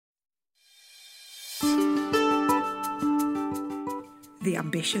The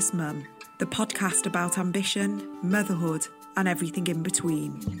Ambitious Mum, the podcast about ambition, motherhood, and everything in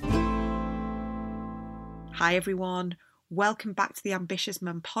between. Hi everyone, welcome back to the Ambitious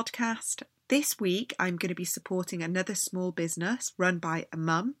Mum podcast. This week I'm going to be supporting another small business run by a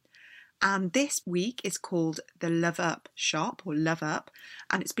mum, and this week is called the Love Up Shop or Love Up,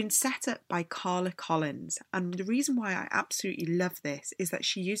 and it's been set up by Carla Collins. And the reason why I absolutely love this is that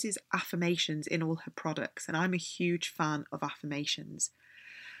she uses affirmations in all her products, and I'm a huge fan of affirmations.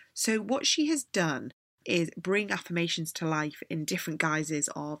 So what she has done is bring affirmations to life in different guises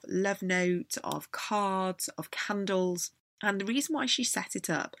of love notes, of cards, of candles. And the reason why she set it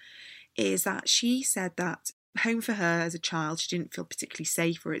up is that she said that home for her as a child, she didn't feel particularly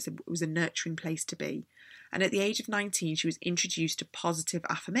safe, or it was a nurturing place to be. And at the age of 19, she was introduced to positive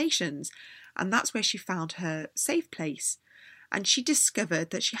affirmations, and that's where she found her safe place. And she discovered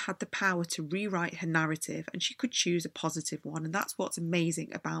that she had the power to rewrite her narrative, and she could choose a positive one. And that's what's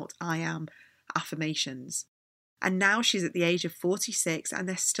amazing about I Am affirmations. And now she's at the age of 46, and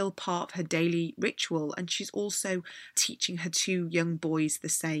they're still part of her daily ritual. And she's also teaching her two young boys the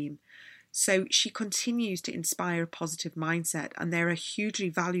same. So she continues to inspire a positive mindset, and they're a hugely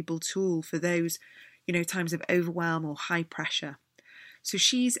valuable tool for those, times of overwhelm or high pressure. So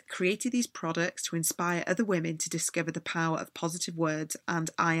she's created these products to inspire other women to discover the power of positive words and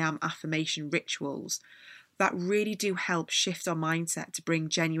I Am affirmation rituals that really do help shift our mindset to bring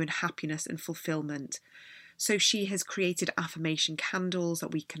genuine happiness and fulfillment. So she has created affirmation candles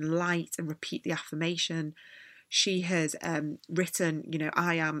that we can light and repeat the affirmation. She has written,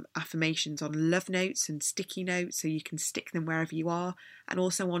 I Am affirmations on love notes and sticky notes, so you can stick them wherever you are, and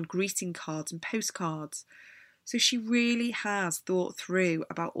also on greeting cards and postcards. So she really has thought through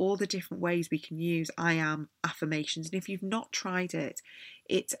about all the different ways we can use I Am affirmations. And if you've not tried it,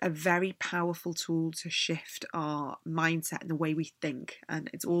 it's a very powerful tool to shift our mindset and the way we think. And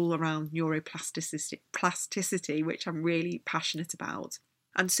it's all around neuroplasticity, which I'm really passionate about.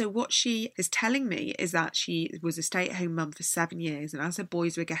 And so what she is telling me is that she was a stay-at-home mum for 7 years. And as her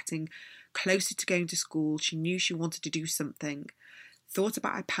boys were getting closer to going to school, she knew she wanted to do something. Thought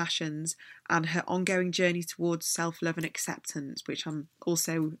about her passions and her ongoing journey towards self-love and acceptance, which I'm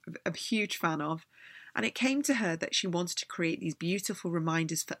also a huge fan of. And it came to her that she wanted to create these beautiful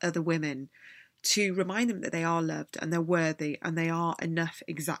reminders for other women to remind them that they are loved and they're worthy and they are enough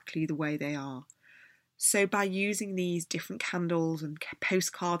exactly the way they are. So by using these different candles and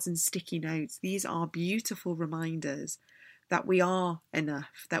postcards and sticky notes, these are beautiful reminders that we are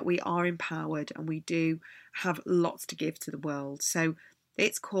enough, that we are empowered, and we do have lots to give to the world. So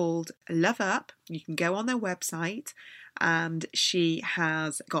it's called Love Up. You can go on their website, and she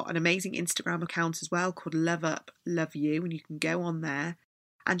has got an amazing Instagram account as well called Love Up, Love You, and you can go on there.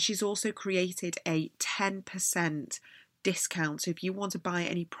 And she's also created a 10% discount. So if you want to buy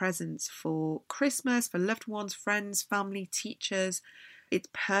any presents for Christmas, for loved ones, friends, family, teachers, it's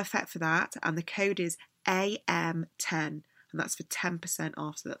perfect for that. And the code is AM10. And that's for 10%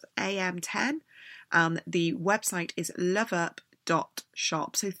 off. So that's AM10. And the website is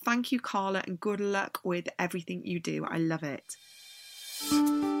loveup.shop. So thank you, Carla, and good luck with everything you do. I love it.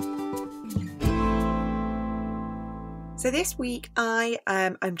 So this week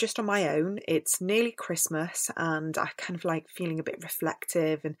I'm just on my own. It's nearly Christmas, and I kind of like feeling a bit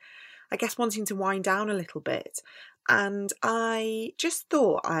reflective and I guess wanting to wind down a little bit. And I just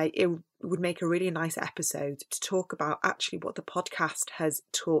thought it would make a really nice episode to talk about actually what the podcast has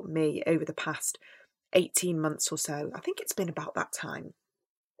taught me over the past 18 months or so. I think it's been about that time.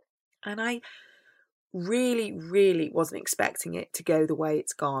 And I really, really wasn't expecting it to go the way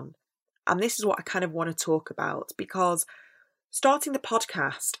it's gone. And this is what I kind of want to talk about, because starting the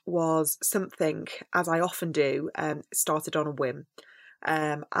podcast was something, as I often do, started on a whim.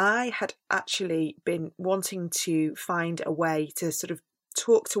 I had actually been wanting to find a way to sort of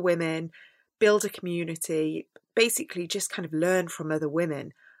talk to women, build a community, basically just kind of learn from other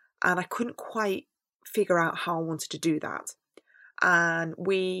women. And I couldn't quite figure out how I wanted to do that. And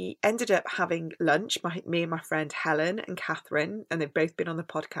we ended up having lunch, me and my friend Helen and Catherine, and they've both been on the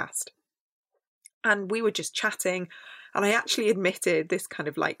podcast. And we were just chatting, and I actually admitted this kind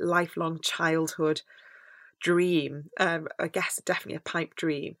of like lifelong childhood dream, I guess definitely a pipe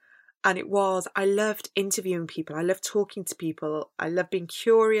dream. And it was, I loved interviewing people. I loved talking to people. I love being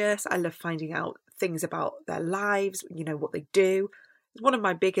curious. I love finding out things about their lives, what they do. It's one of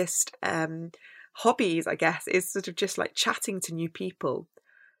my biggest hobbies, I guess, is sort of just like chatting to new people.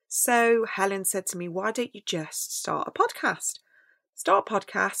 So Helen said to me, why don't you just start a podcast? start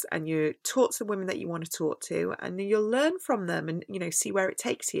podcasts and you talk to the women that you want to talk to, and you'll learn from them and, see where it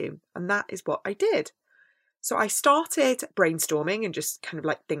takes you. And that is what I did. So I started brainstorming and just kind of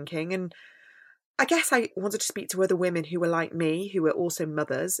like thinking, and I guess I wanted to speak to other women who were like me, who were also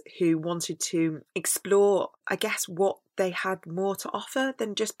mothers, who wanted to explore, I guess, what they had more to offer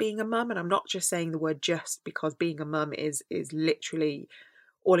than just being a mum. And I'm not just saying the word just, because being a mum is literally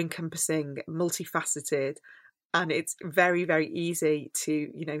all-encompassing, multifaceted, and it's very, very easy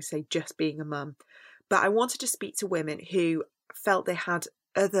to, say just being a mum. But I wanted to speak to women who felt they had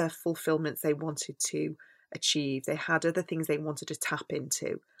other fulfillments they wanted to achieve. They had other things they wanted to tap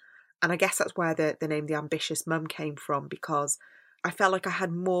into. And I guess that's where the name The Ambitious Mum came from, because I felt like I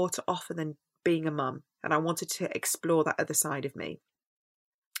had more to offer than being a mum, and I wanted to explore that other side of me.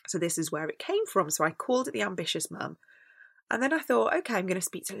 So this is where it came from. So I called it The Ambitious Mum. And then I thought, okay, I'm going to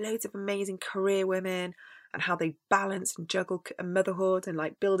speak to loads of amazing career women and how they balance and juggle motherhood and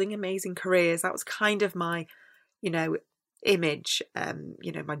like building amazing careers. That was kind of my, image,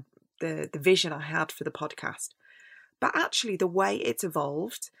 the vision I had for the podcast. But actually the way it's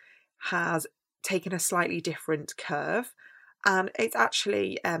evolved has taken a slightly different curve, and it's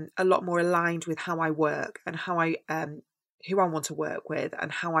actually a lot more aligned with how I work and how who I want to work with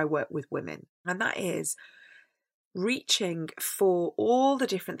and how I work with women. And that is reaching for all the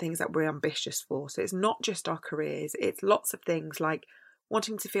different things that we're ambitious for. So it's not just our careers, it's lots of things like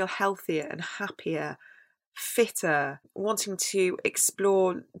wanting to feel healthier and happier, fitter, wanting to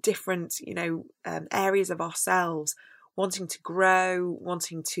explore different, areas of ourselves, wanting to grow,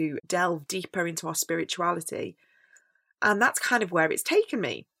 wanting to delve deeper into our spirituality. And that's kind of where it's taken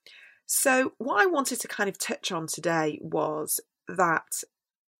me. So what I wanted to kind of touch on today was that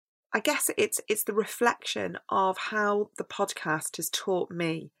I guess it's the reflection of how the podcast has taught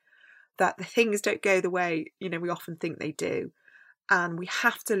me that the things don't go the way, we often think they do. And we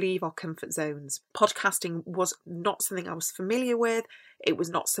have to leave our comfort zones. Podcasting was not something I was familiar with. It was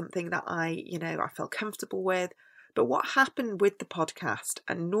not something that I felt comfortable with. But what happened with the podcast,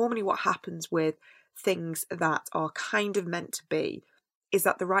 and normally what happens with things that are kind of meant to be, is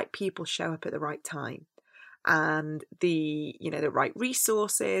that the right people show up at the right time, and the right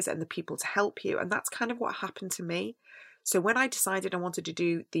resources and the people to help you. And that's kind of what happened to me. So when I decided I wanted to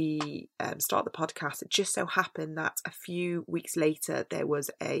do the start the podcast, it just so happened that a few weeks later there was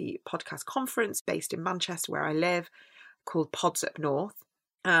a podcast conference based in Manchester, where I live, called Pods Up North.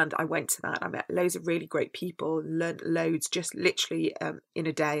 And I went to that. I met loads of really great people, learned loads just literally in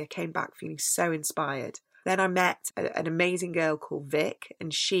a day. I came back feeling so inspired. Then I met an amazing girl called Vic,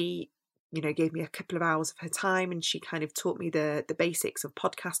 and she gave me a couple of hours of her time, and she kind of taught me the basics of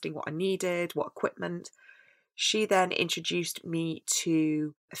podcasting, what I needed, what equipment. She then introduced me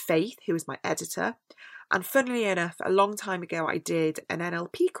to Faith, who was my editor. And funnily enough, a long time ago, I did an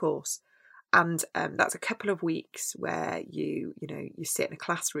NLP course. And that's a couple of weeks where you sit in a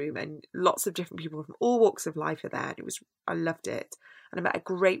classroom and lots of different people from all walks of life are there. And I loved it. And I met a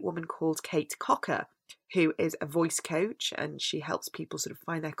great woman called Kate Cocker, who is a voice coach, and she helps people sort of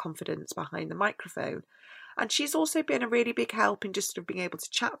find their confidence behind the microphone. And she's also been a really big help in just sort of being able to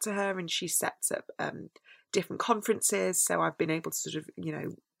chat to her, and she sets up different conferences. So I've been able to sort of,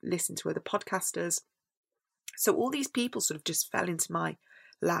 listen to other podcasters. So all these people sort of just fell into my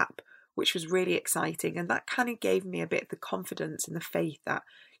lap, which was really exciting. And that kind of gave me a bit of the confidence and the faith that,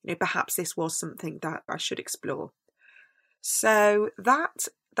 perhaps this was something that I should explore. So that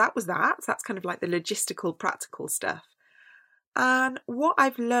was that. That's kind of like the logistical, practical stuff. And what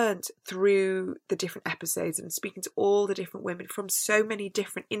I've learned through the different episodes and speaking to all the different women from so many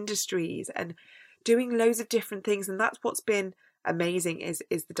different industries and doing loads of different things, and that's what's been amazing is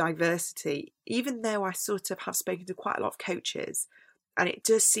the diversity. Even though I sort of have spoken to quite a lot of coaches, and it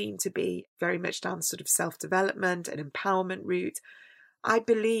does seem to be very much down the sort of self-development and empowerment route, I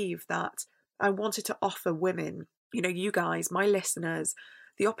believe that I wanted to offer women, you guys, my listeners,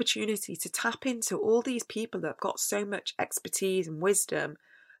 the opportunity to tap into all these people that have got so much expertise and wisdom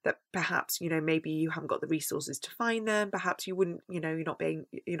that perhaps, maybe you haven't got the resources to find them. Perhaps you wouldn't, you're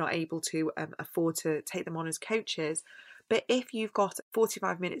not able to afford to take them on as coaches. But if you've got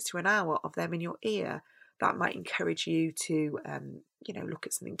 45 minutes to an hour of them in your ear, that might encourage you to, look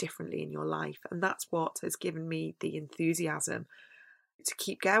at something differently in your life. And that's what has given me the enthusiasm to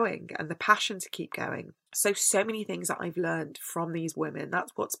keep going and the passion to keep going. So many things that I've learned from these women.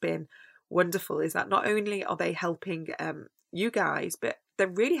 That's what's been wonderful, is that not only are they helping you guys, but they're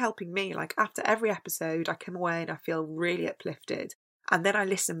really helping me. Like after every episode, I come away and I feel really uplifted. And then I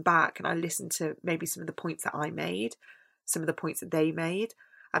listen back and I listen to maybe some of the points that I made, some of the points that they made.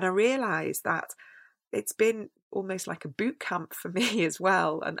 And I realise that it's been almost like a boot camp for me as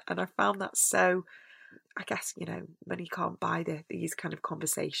well. And I found that so, I guess, money can't buy these kind of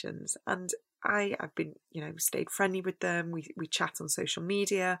conversations. And I've been, stayed friendly with them. We chat on social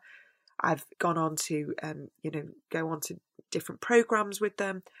media. I've gone on to, go on to different programs with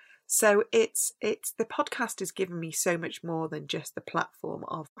them. So it's the podcast has given me so much more than just the platform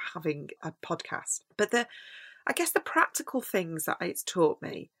of having a podcast. But I guess the practical things that it's taught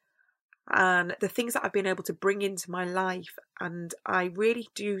me and the things that I've been able to bring into my life, and I really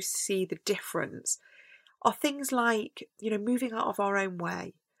do see the difference, are things like, moving out of our own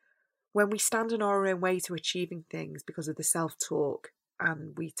way. When we stand in our own way to achieving things because of the self-talk,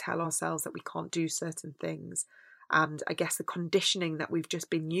 and we tell ourselves that we can't do certain things, and I guess the conditioning that we've just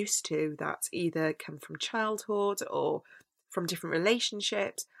been used to, that's either come from childhood or from different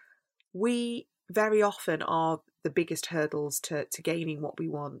relationships, we very often are the biggest hurdles to gaining what we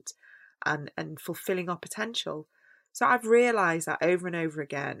want and fulfilling our potential. So I've realised that over and over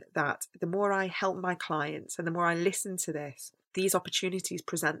again, that the more I help my clients and the more I listen to these opportunities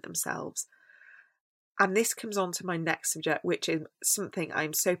present themselves. And this comes on to my next subject, which is something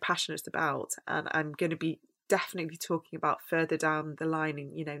I'm so passionate about, and I'm going to be definitely talking about further down the line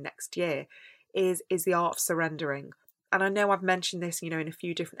in, next year, is the art of surrendering. And I know I've mentioned this, in a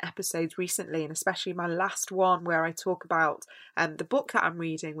few different episodes recently, and especially my last one where I talk about the book that I'm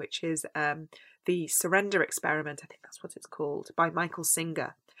reading, which is The Surrender Experiment. I think that's what it's called, by Michael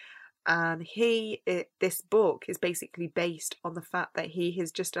Singer. And this book is basically based on the fact that he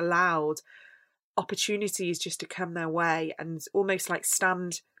has just allowed opportunities just to come their way and almost like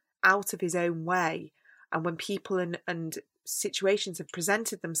stand out of his own way. And when people and situations have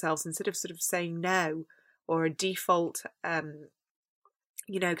presented themselves, instead of sort of saying no, or a default, kind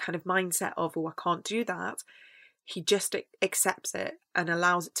of mindset of, oh, I can't do that, he just accepts it and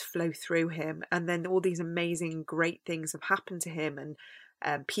allows it to flow through him. And then all these amazing, great things have happened to him,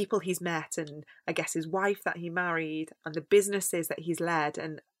 and people he's met, and I guess his wife that he married, and the businesses that he's led,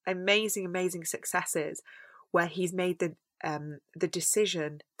 and amazing, amazing successes where he's made the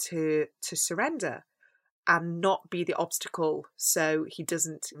decision to surrender and not be the obstacle, so he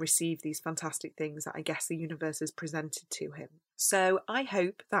doesn't receive these fantastic things that I guess the universe has presented to him. So I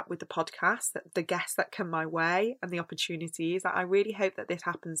hope that with the podcast, that the guests that come my way and the opportunities, that I really hope that this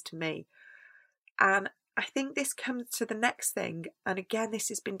happens to me. And I think this comes to the next thing, and again, this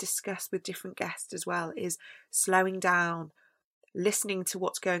has been discussed with different guests as well, is slowing down, listening to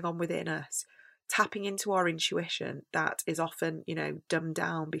what's going on within us, tapping into our intuition that is often, dumbed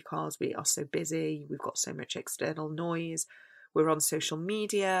down because we are so busy, we've got so much external noise, we're on social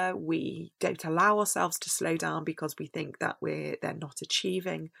media, we don't allow ourselves to slow down because we think that they're not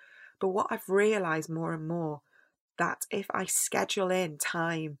achieving. But what I've realised more and more, that if I schedule in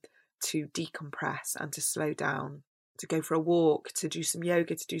time to decompress and to slow down, to go for a walk, to do some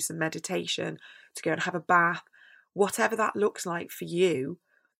yoga, to do some meditation, to go and have a bath, whatever that looks like for you,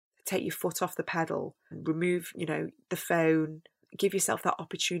 take your foot off the pedal, remove, the phone, give yourself that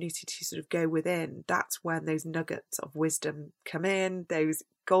opportunity to sort of go within. That's when those nuggets of wisdom come in, those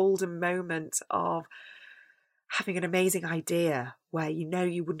golden moments of having an amazing idea where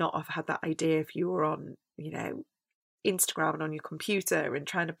you would not have had that idea if you were on, Instagram and on your computer and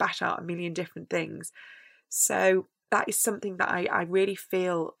trying to bash out a million different things. So that is something that I really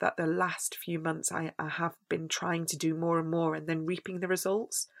feel that the last few months I have been trying to do more and more, and then reaping the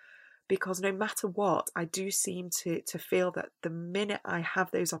results. Because no matter what, I do seem to feel that the minute I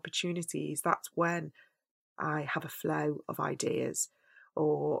have those opportunities, that's when I have a flow of ideas,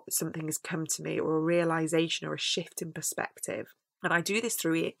 or something has come to me, or a realization, or a shift in perspective. And I do this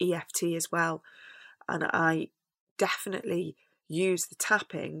through EFT as well. And I definitely use the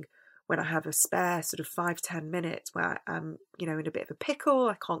tapping when I have a spare sort of 5-10 minutes where I'm, in a bit of a pickle.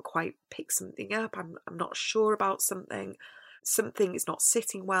 I can't quite pick something up. I'm not sure about something. Something is not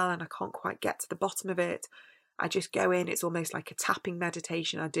sitting well and I can't quite get to the bottom of it. I just go in. It's almost like a tapping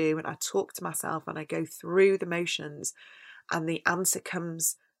meditation I do, and I talk to myself and I go through the motions, and the answer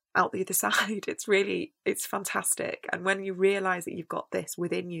comes out the other side. It's fantastic. And when you realise that you've got this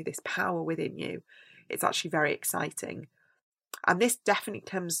within you, this power within you, it's actually very exciting. And this definitely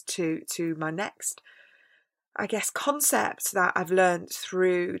comes to my next, I guess, concept that I've learned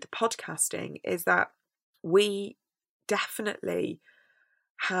through the podcasting, is that we definitely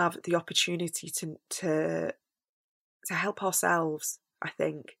have the opportunity to help ourselves. I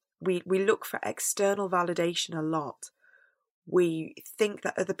think we look for external validation a lot. We think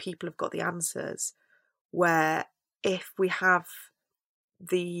that other people have got the answers, where if we have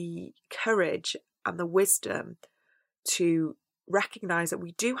the courage and the wisdom to recognize that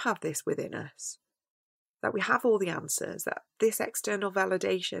we do have this within us, that we have all the answers, that this external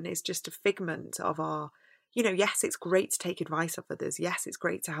validation is just a figment of our, yes, it's great to take advice off others. Yes, it's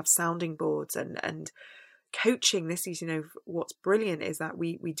great to have sounding boards and coaching. This is, what's brilliant is that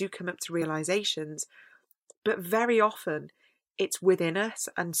we do come up to realizations, but very often it's within us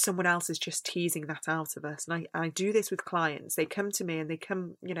and someone else is just teasing that out of us. And I do this with clients. They come to me and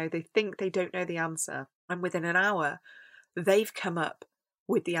they think they don't know the answer. And within an hour, they've come up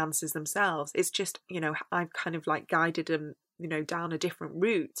with the answers themselves. It's just, I've kind of like guided them, down a different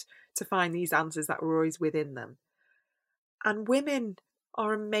route to find these answers that were always within them. And women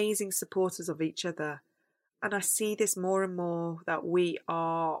are amazing supporters of each other. And I see this more and more, that we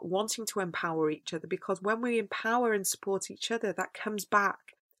are wanting to empower each other, because when we empower and support each other, that comes back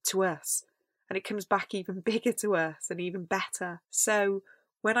to us, and it comes back even bigger to us and even better. So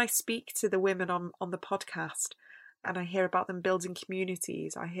when I speak to the women on the podcast and I hear about them building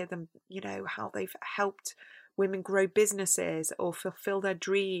communities, I hear them, how they've helped women grow businesses or fulfill their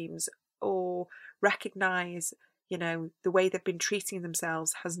dreams or recognize the way they've been treating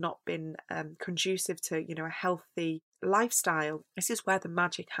themselves has not been conducive to, a healthy lifestyle. This is where the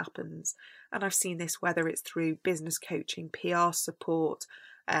magic happens. And I've seen this, whether it's through business coaching, PR support,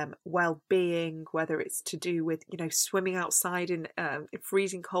 well-being, whether it's to do with, swimming outside in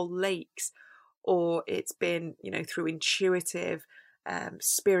freezing cold lakes, or it's been, through intuitive,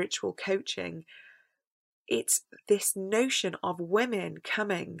 spiritual coaching. It's this notion of women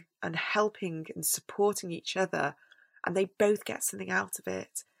coming and helping and supporting each other, and they both get something out of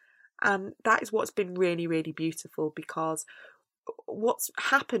it. And that is what's been really, really beautiful, because what's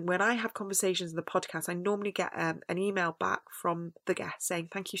happened when I have conversations in the podcast, I normally get an email back from the guest saying,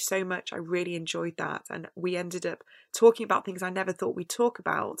 thank you so much, I really enjoyed that. And we ended up talking about things I never thought we'd talk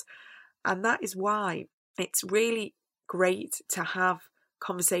about. And that is why it's really great to have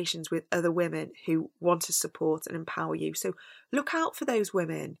conversations with other women who want to support and empower you. So look out for those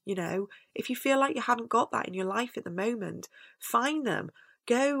women. If you feel like you haven't got that in your life at the moment, find them.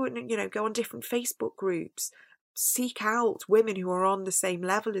 Go and go on different Facebook groups. Seek out women who are on the same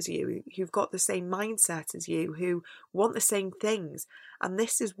level as you, who've got the same mindset as you, who want the same things. And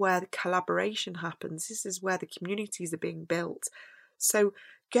this is where the collaboration happens. This is where the communities are being built. So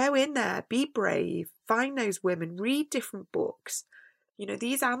go in there, be brave, find those women, read different books.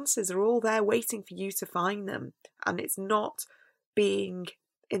 These answers are all there waiting for you to find them. And it's not being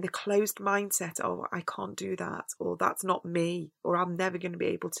in the closed mindset, oh, I can't do that, or that's not me, or I'm never going to be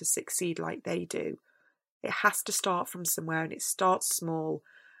able to succeed like they do. It has to start from somewhere, and it starts small,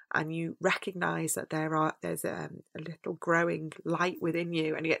 and you recognise that there's a little growing light within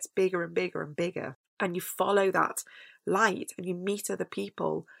you, and it gets bigger and bigger and bigger. And you follow that light and you meet other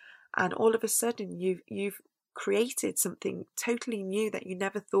people, and all of a sudden you've created something totally new that you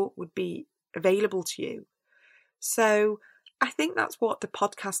never thought would be available to you. So I think that's what the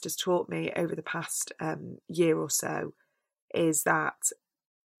podcast has taught me over the past year or so, is that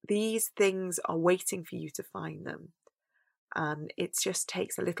these things are waiting for you to find them. And it just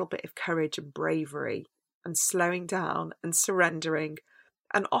takes a little bit of courage and bravery and slowing down and surrendering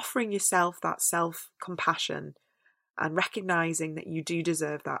and offering yourself that self-compassion and recognizing that you do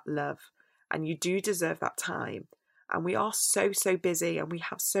deserve that love and you do deserve that time. And we are so busy, and we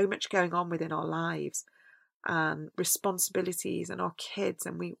have so much going on within our lives and responsibilities and our kids,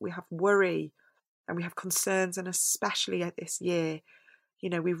 and we have worry and we have concerns. And especially at this year,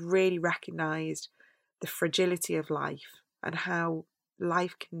 we've really recognized the fragility of life and how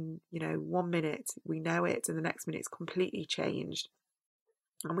life can, 1 minute we know it and the next minute it's completely changed.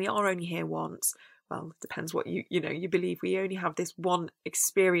 And we are only here once. Well, it depends what you believe. We only have this one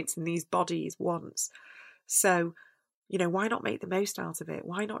experience in these bodies once. So, why not make the most out of it?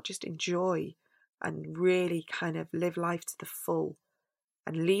 Why not just enjoy and really kind of live life to the full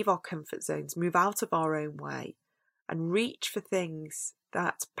and leave our comfort zones, move out of our own way and reach for things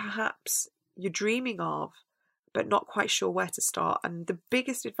that perhaps you're dreaming of, but not quite sure where to start. And the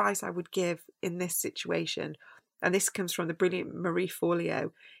biggest advice I would give in this situation, and this comes from the brilliant Marie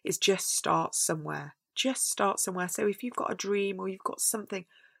Forleo, is just start somewhere. Just start somewhere. So if you've got a dream or you've got something,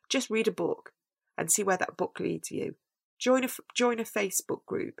 just read a book and see where that book leads you. Join a Facebook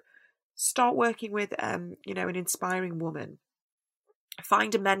group. Start working with an inspiring woman.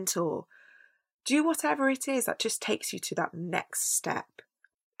 Find a mentor. Do whatever it is that just takes you to that next step.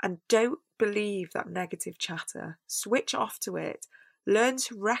 And don't believe that negative chatter. Switch off to it. Learn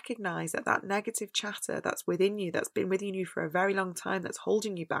to recognise that negative chatter that's within you, that's been within you for a very long time, that's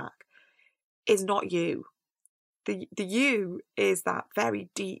holding you back, is not you. The you is that very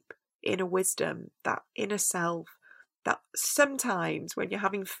deep inner wisdom, that inner self that sometimes when you're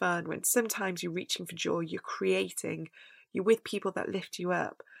having fun, when sometimes you're reaching for joy, you're creating, you're with people that lift you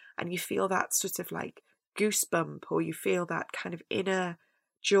up, and you feel that sort of like goosebump, or you feel that kind of inner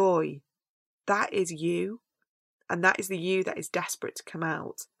joy. That is you, and that is the you that is desperate to come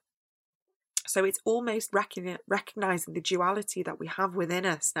out. So it's almost recognizing the duality that we have within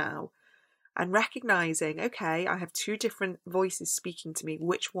us now, and recognizing, okay, I have two different voices speaking to me.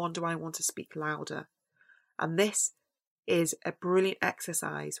 Which one do I want to speak louder? And this is a brilliant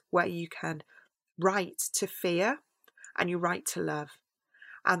exercise where you can write to fear and you write to love.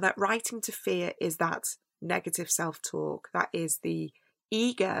 And that writing to fear is that negative self-talk. That is the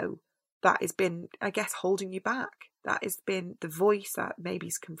ego that has been, I guess, holding you back. That has been the voice that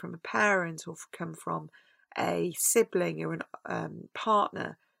maybe's come from a parent or come from a sibling or a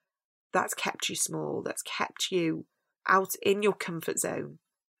partner that's kept you small, that's kept you out in your comfort zone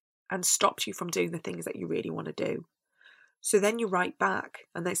and stopped you from doing the things that you really want to do. So then you write back,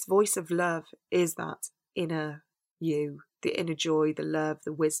 and this voice of love is that inner you, the inner joy, the love,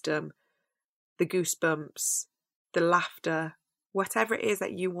 the wisdom, the goosebumps, the laughter, whatever it is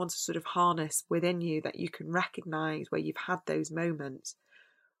that you want to sort of harness within you, that you can recognize where you've had those moments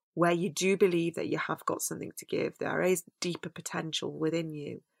where you do believe that you have got something to give. There is deeper potential within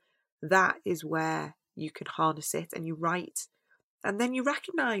you. That is where you can harness it, and you write. And then you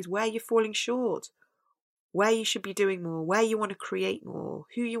recognize where you're falling short, where you should be doing more, where you want to create more,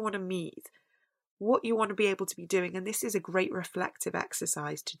 who you want to meet, what you want to be able to be doing. And this is a great reflective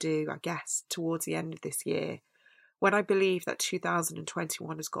exercise to do, I guess, towards the end of this year, when I believe that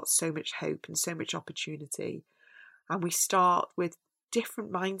 2021 has got so much hope and so much opportunity. And we start with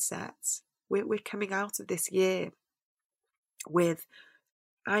different mindsets. We're coming out of this year with,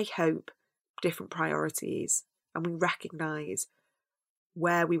 I hope, different priorities, and we recognise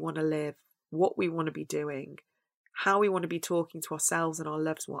where we want to live, what we want to be doing, how we want to be talking to ourselves and our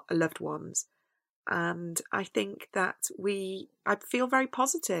loved ones. And I think that I feel very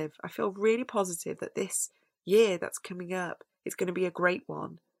positive. I feel really positive that this year that's coming up is going to be a great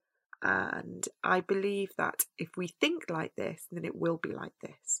one. And I believe that if we think like this, then it will be like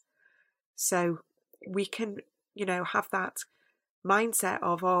this. So we can, have that mindset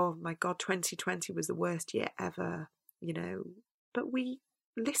of, oh my God, 2020 was the worst year ever, but we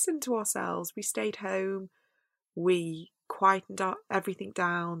listened to ourselves. We stayed home. We quietened everything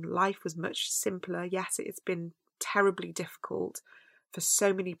down. Life was much simpler. Yes, it's been terribly difficult for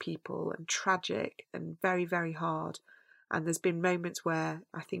so many people and tragic and very, very hard. And there's been moments where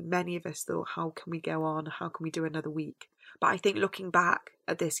I think many of us thought, how can we go on? How can we do another week? But I think looking back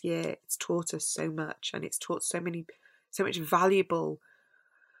at this year, it's taught us so much, and it's taught so much valuable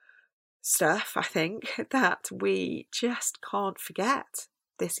stuff, I think, that we just can't forget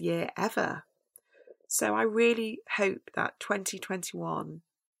this year ever. So I really hope that 2021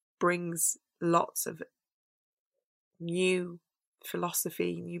 brings lots of new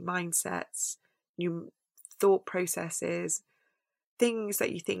philosophy, new mindsets, new thought processes, things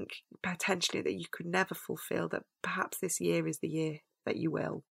that you think potentially that you could never fulfill, that perhaps this year is the year that you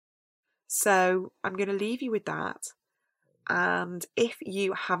will. So I'm going to leave you with that. And if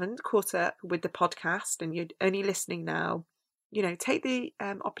you haven't caught up with the podcast and you're only listening now, take the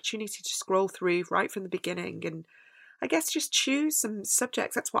opportunity to scroll through right from the beginning, and I guess just choose some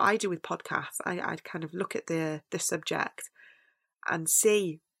subjects. That's what I do with podcasts. I kind of look at the subject and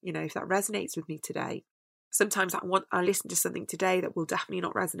see, if that resonates with me today. Sometimes I listen to something today that will definitely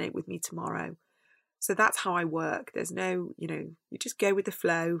not resonate with me tomorrow. So that's how I work. There's no, you just go with the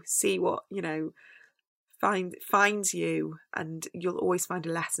flow, see what, finds you, and you'll always find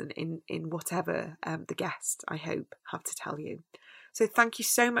a lesson in whatever the guest, I hope, have to tell you. So thank you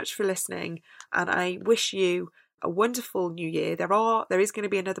so much for listening, and I wish you a wonderful new year. There is going to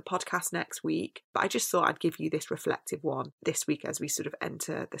be another podcast next week, but I just thought I'd give you this reflective one this week as we sort of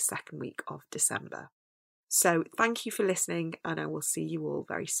enter the second week of December. So thank you for listening, and I will see you all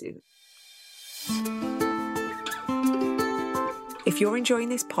very soon. If you're enjoying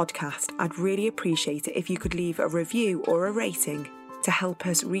this podcast, I'd really appreciate it if you could leave a review or a rating to help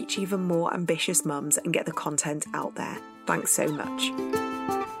us reach even more ambitious mums and get the content out there. Thanks so much.